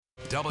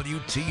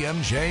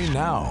WTMJ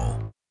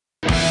Now.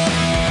 All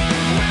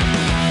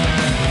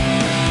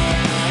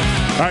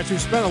right, so we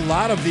spent a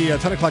lot of the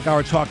 10 o'clock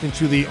hour talking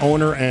to the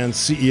owner and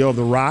CEO of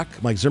The Rock,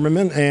 Mike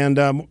Zimmerman, and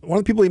one of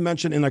the people he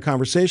mentioned in that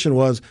conversation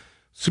was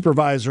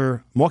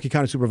Milwaukee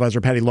County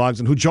Supervisor Patti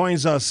Logsdon, who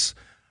joins us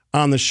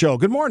on the show.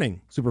 Good morning,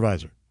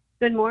 Supervisor.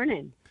 Good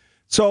morning.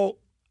 So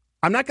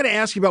I'm not going to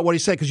ask you about what he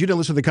said because you didn't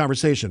listen to the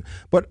conversation,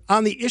 but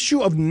on the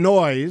issue of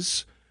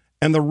noise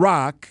and The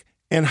Rock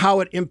and how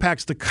it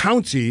impacts the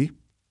county,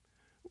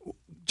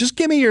 just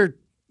give me your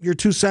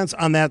 2 cents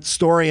on that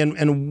story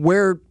and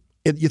where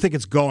you think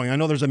it's going. I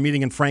know there's a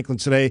meeting in Franklin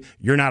today.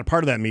 You're not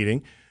part of that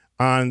meeting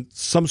on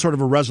some sort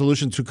of a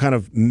resolution to kind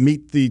of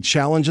meet the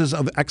challenges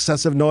of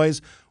excessive noise.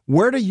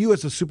 Where do you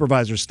as a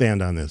supervisor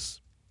stand on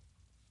this?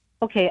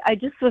 Okay, I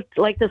just would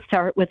like to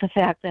start with the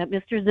fact that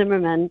Mr.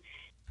 Zimmerman,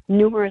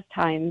 numerous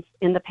times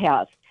in the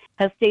past,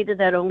 has stated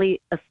that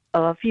only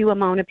a few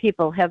amount of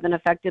people have been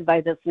affected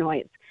by this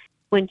noise.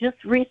 When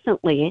just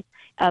recently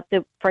at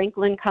the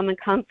Franklin Common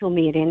Council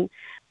meeting,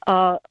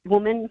 a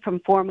woman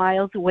from 4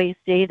 miles away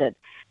stated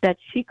that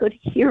she could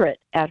hear it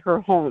at her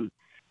home.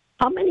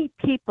 How many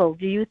people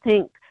do you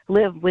think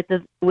live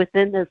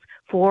within this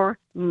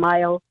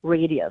 4-mile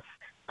radius?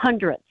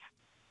 Hundreds.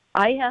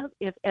 I have,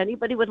 if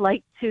anybody would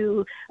like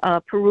to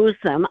peruse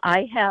them,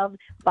 I have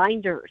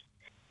binders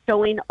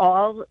showing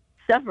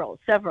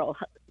several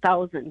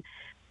thousand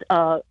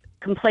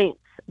complaints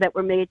that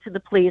were made to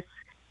the police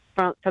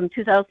from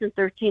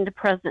 2013 to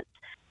present,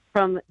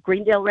 from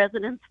Greendale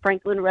residents,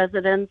 Franklin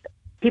residents,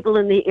 people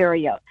in the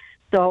area.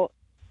 So,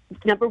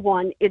 number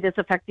one, it is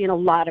affecting a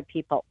lot of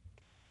people.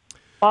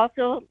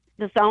 Also,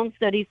 the sound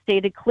study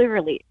stated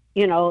clearly,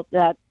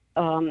 that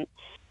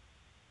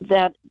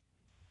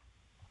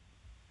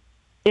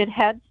it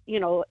had,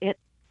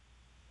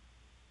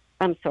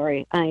 I'm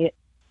sorry, I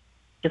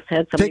just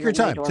had something. Take your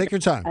time. Take your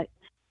time.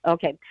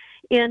 Okay.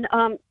 In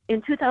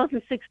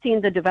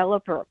 2016, the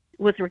developer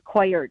was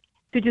required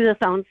to do the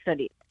sound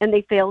study, and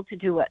they failed to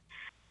do it.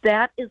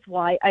 That is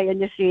why I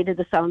initiated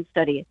the sound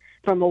study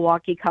from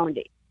Milwaukee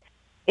County.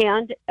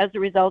 And as a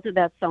result of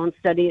that sound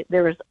study,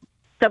 there's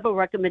several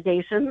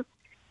recommendations.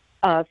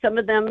 Some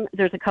of them,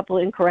 there's a couple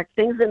of incorrect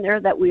things in there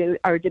that we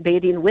are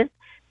debating with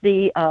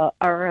the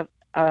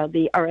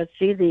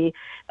RSG,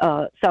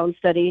 the sound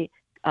study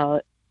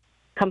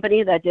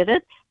company that did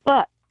it.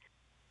 But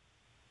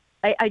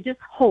I just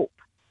hope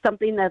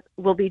something that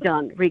will be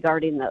done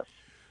regarding this.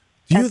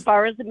 As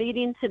far as the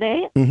meeting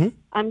today,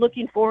 I'm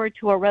looking forward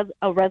to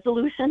a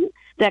resolution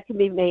that can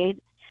be made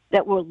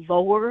that will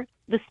lower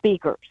the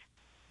speakers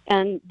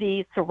and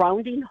the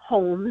surrounding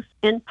homes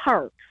and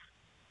parks.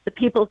 The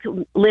people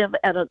can live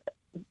at a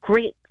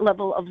great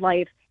level of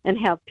life and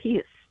have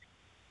peace.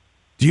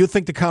 Do you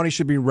think the county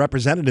should be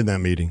represented in that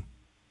meeting?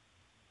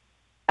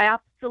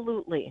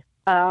 Absolutely.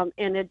 And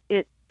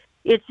it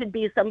should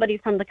be somebody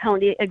from the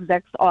county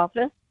exec's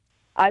office.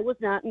 I was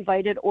not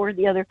invited, or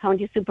the other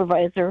county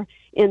supervisor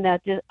in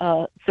that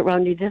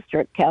surrounding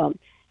district,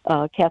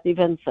 Kathy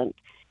Vincent.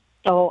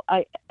 So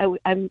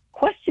I'm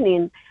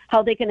questioning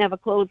how they can have a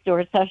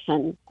closed-door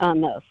session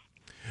on this.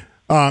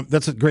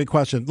 That's a great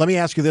question. Let me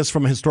ask you this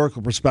from a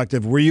historical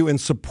perspective. Were you in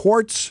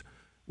support,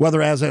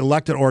 whether as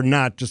elected or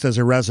not, just as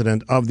a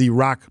resident, of the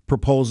Rock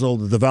proposal,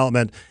 the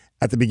development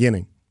at the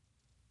beginning?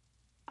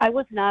 I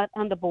was not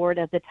on the board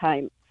at the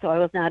time, so I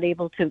was not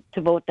able to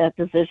vote that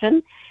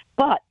decision.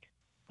 But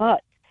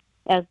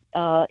as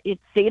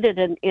it's stated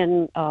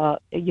in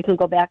you can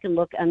go back and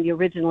look on the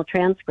original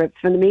transcripts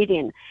from the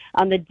meeting.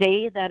 On the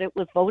day that it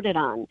was voted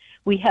on,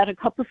 we had a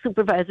couple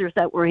supervisors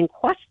that were in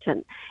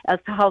question as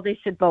to how they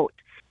should vote.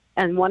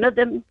 And one of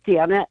them,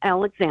 Deanna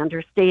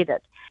Alexander, stated,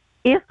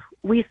 if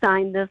we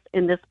sign this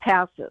and this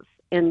passes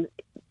and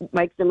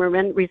Mike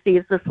Zimmerman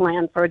receives this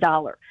land for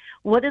 $1,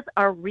 what is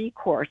our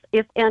recourse,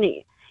 if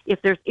any,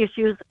 if there's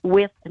issues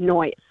with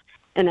noise?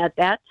 And at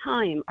that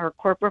time, our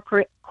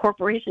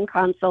corporation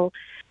counsel,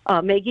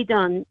 Maggie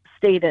Dunn,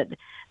 stated,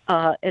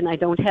 and I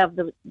don't have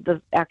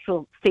the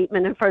actual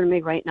statement in front of me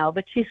right now,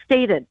 but she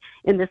stated,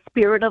 in the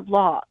spirit of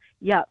law,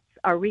 yes,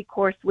 our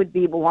recourse would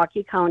be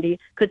Milwaukee County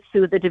could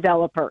sue the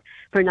developer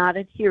for not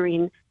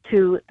adhering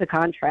to the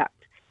contract.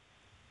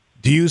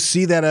 Do you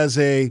see that as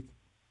a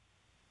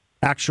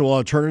actual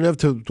alternative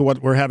to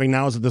what we're having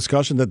now as a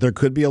discussion, that there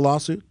could be a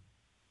lawsuit?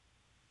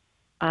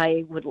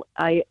 I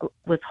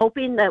was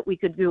hoping that we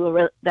could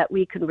that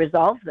we can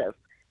resolve this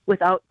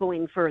without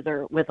going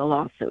further with a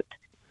lawsuit.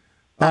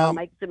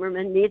 Mike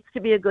Zimmerman needs to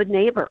be a good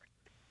neighbor.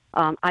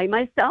 I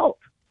myself,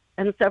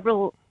 on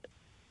several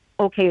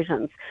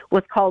occasions,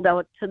 was called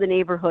out to the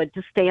neighborhood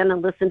to stand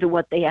and listen to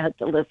what they had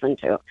to listen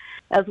to,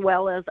 as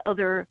well as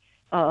other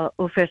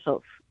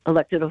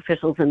elected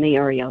officials in the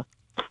area.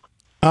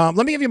 Let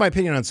me give you my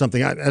opinion on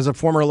something. As a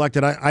former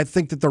elected, I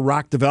think that the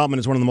Rock development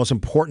is one of the most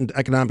important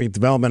economic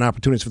development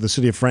opportunities for the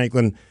city of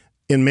Franklin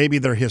in maybe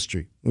their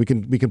history. We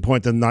can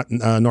point to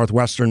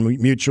Northwestern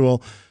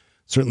Mutual,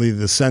 certainly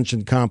the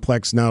Ascension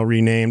Complex, now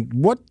renamed.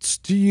 What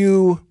do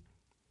you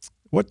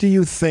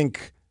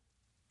think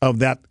of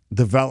that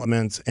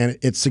development and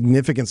its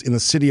significance in the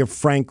city of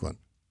Franklin?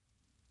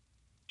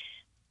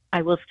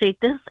 I will state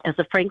this as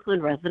a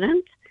Franklin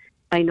resident.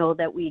 I know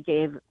that we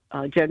gave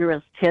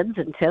generous TIDs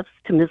and TIFs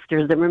to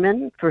Mr.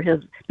 Zimmerman for his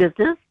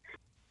business.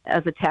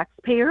 As a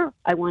taxpayer,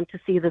 I want to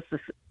see this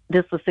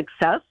a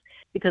success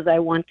because I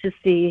want to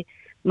see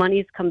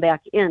monies come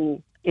back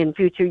in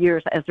future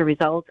years as a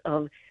result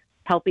of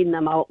helping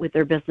them out with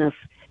their business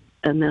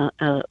and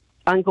the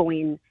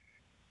ongoing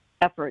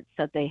efforts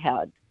that they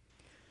had.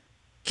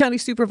 County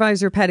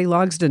Supervisor Patti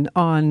Logsdon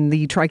on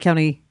the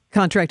Tri-County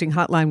Contracting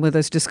Hotline with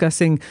us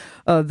discussing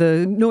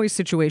the noise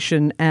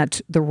situation at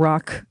the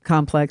Rock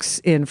Complex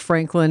in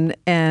Franklin.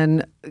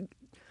 And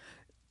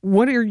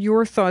what are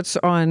your thoughts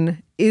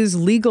on, is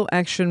legal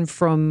action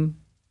from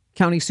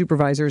county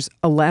supervisors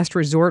a last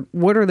resort?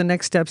 What are the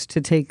next steps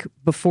to take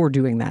before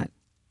doing that?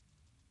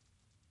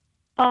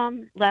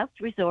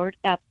 Last resort,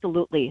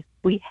 absolutely.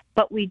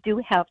 But we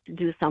do have to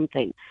do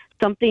something.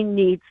 Something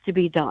needs to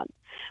be done.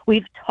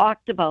 We've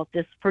talked about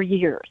this for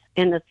years,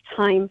 and it's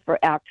time for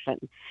action.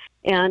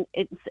 And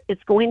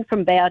it's going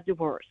from bad to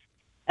worse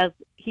as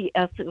he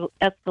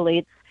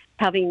escalates,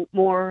 having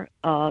more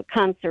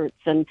concerts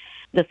and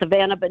the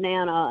Savannah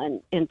Banana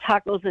and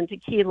tacos and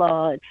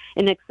tequila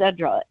and et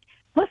cetera,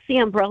 plus the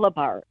umbrella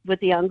bar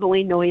with the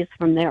ongoing noise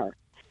from there.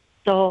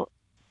 So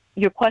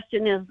your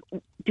question is,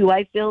 do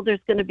I feel there's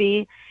going to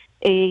be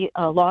a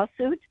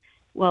lawsuit?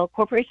 Well,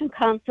 Corporation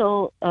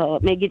Counsel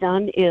Maggie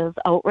Dunn is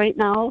out right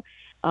now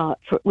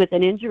with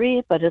an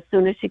injury, but as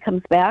soon as she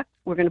comes back,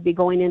 we're going to be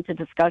going into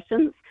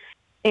discussions.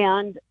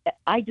 And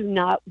I do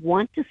not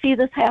want to see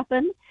this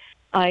happen.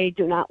 I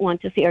do not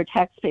want to see our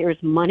taxpayers'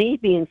 money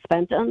being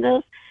spent on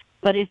this.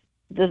 But if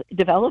the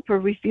developer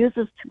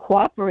refuses to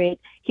cooperate,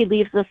 he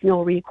leaves us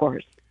no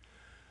recourse.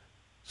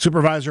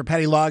 Supervisor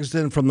Patti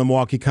Logsdon from the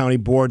Milwaukee County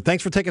Board,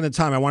 thanks for taking the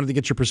time. I wanted to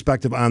get your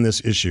perspective on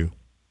this issue.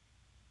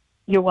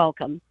 You're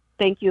welcome.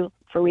 Thank you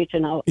for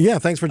reaching out. Yeah,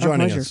 thanks for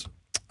joining us.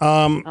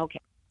 Okay.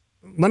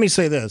 Let me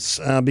say this,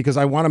 because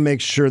I want to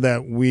make sure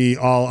that we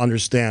all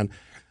understand.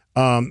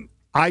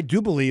 I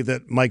do believe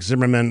that Mike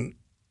Zimmerman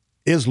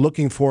is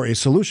looking for a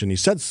solution. He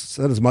said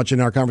as much in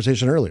our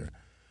conversation earlier.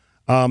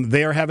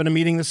 They are having a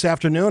meeting this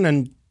afternoon,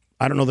 and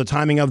I don't know the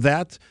timing of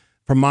that.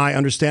 From my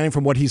understanding,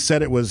 from what he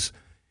said, it was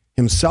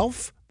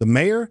himself, the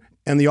mayor,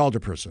 and the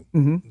alderperson.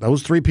 Mm-hmm.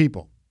 Those three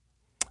people.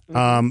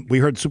 We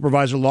heard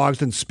Supervisor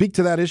Logsdon speak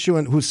to that issue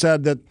and who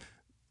said that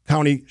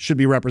county should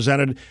be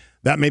represented.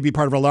 That may be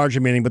part of a larger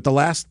meeting. But the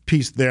last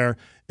piece there,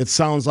 it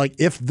sounds like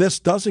if this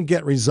doesn't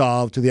get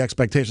resolved to the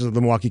expectations of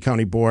the Milwaukee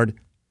County Board,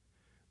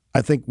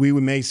 I think we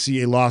may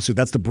see a lawsuit.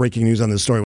 That's the breaking news on this story.